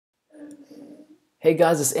Hey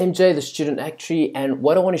guys, it's MJ, the student actuary, and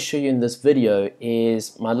what I want to show you in this video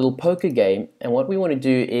is my little poker game. And what we want to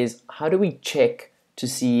do is, how do we check to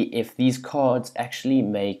see if these cards actually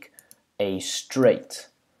make a straight?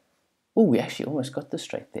 Oh, we actually almost got the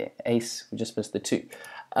straight there. Ace, we just missed the two.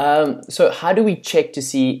 So how do we check to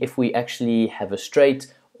see if we actually have a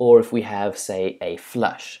straight or if we have, say, a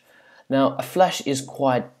flush? Now, a flush is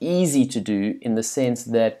quite easy to do in the sense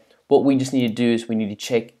that what we just need to do is we need to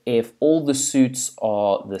check if all the suits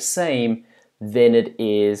are the same, then it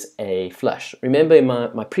is a flush. Remember in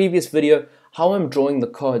my previous video, how I'm drawing the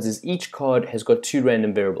cards is each card has got two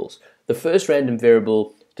random variables. The first random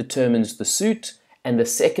variable determines the suit, and the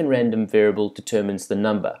second random variable determines the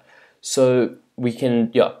number. So we can,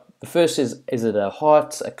 the first is it a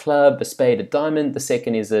heart, a club, a spade, a diamond? The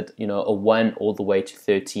second is it, a 1 all the way to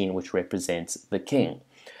 13, which represents the king.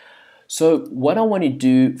 So what I want to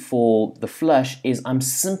do for the flush is I'm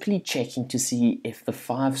simply checking to see if the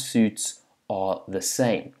 5 suits are the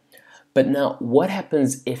same. But now what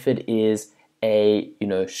happens if it is a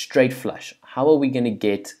straight flush? How are we going to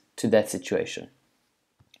get to that situation?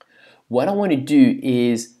 What I want to do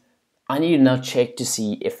is I need to now check to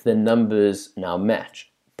see if the numbers now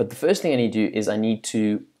match. But the first thing I need to do is I need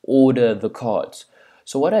to order the cards.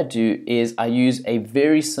 So what I do is I use a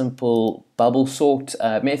very simple bubble sort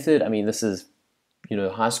method. I mean, this is,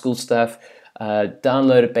 high school stuff.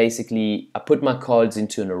 Download it basically. I put my cards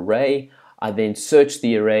into an array. I then search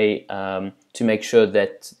the array to make sure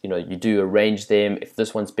that, you do arrange them. If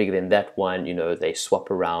this one's bigger than that one, they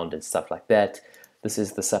swap around and stuff like that. This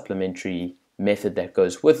is the supplementary method that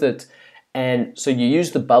goes with it. And so you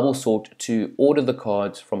use the bubble sort to order the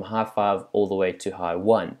cards from high 5 all the way to high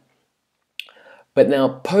 1. But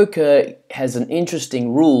now poker has an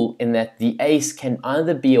interesting rule in that the ace can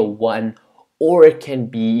either be a 1 or it can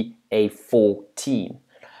be a 14.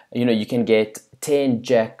 You can get 10,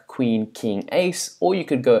 jack, queen, king, ace, or you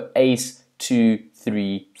could go ace, 2,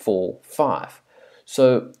 3, 4, 5.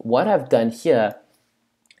 So what I've done here,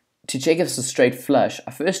 to check if it's a straight flush,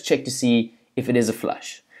 I first check to see if it is a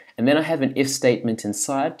flush. And then I have an if statement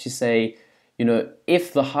inside to say,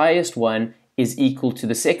 if the highest one is equal to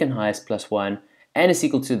the second highest plus 1, and is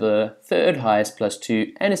equal to the third highest plus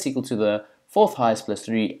 2, and is equal to the fourth highest plus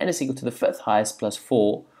 3, and is equal to the fifth highest plus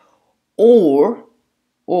 4, or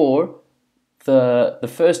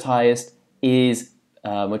the first highest is,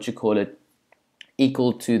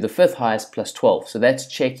 equal to the fifth highest plus 12. So that's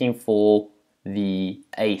checking for the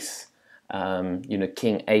ace,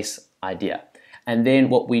 king ace idea. And then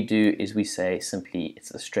what we do is we say simply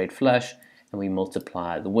it's a straight flush, and we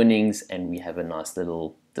multiply the winnings, and we have a nice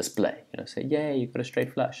little display. Say, yay, you've got a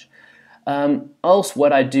straight flush. Else,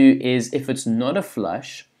 what I do is, if it's not a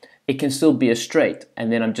flush, it can still be a straight,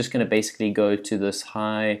 and then I'm just going to basically go to this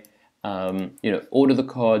high, order the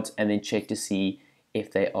cards, and then check to see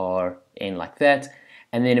if they are in like that.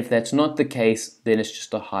 And then if that's not the case, then it's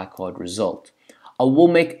just a high card result. I will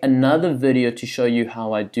make another video to show you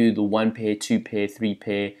how I do the 1 pair, 2 pair, 3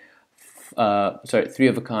 pair, 3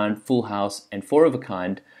 of a kind, full house, and 4 of a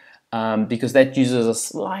kind, because that uses a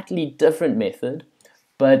slightly different method.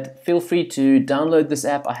 But feel free to download this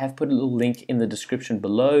app. I have put a little link in the description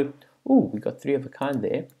below. Ooh, we got 3 of a kind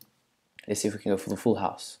there. Let's see if we can go for the full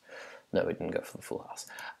house. No, we didn't go for the full house.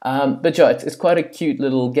 But yeah, it's quite a cute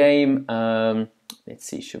little game. Let's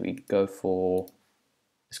see, should we go for,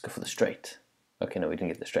 let's go for the straight. Okay, no, we didn't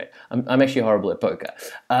get the straight. I'm actually horrible at poker.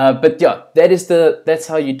 But yeah, that's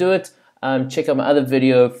how you do it. Check out my other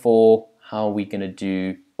video for how we're gonna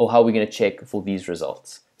do, or how we're gonna check for these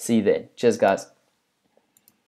results. See you then. Cheers, guys.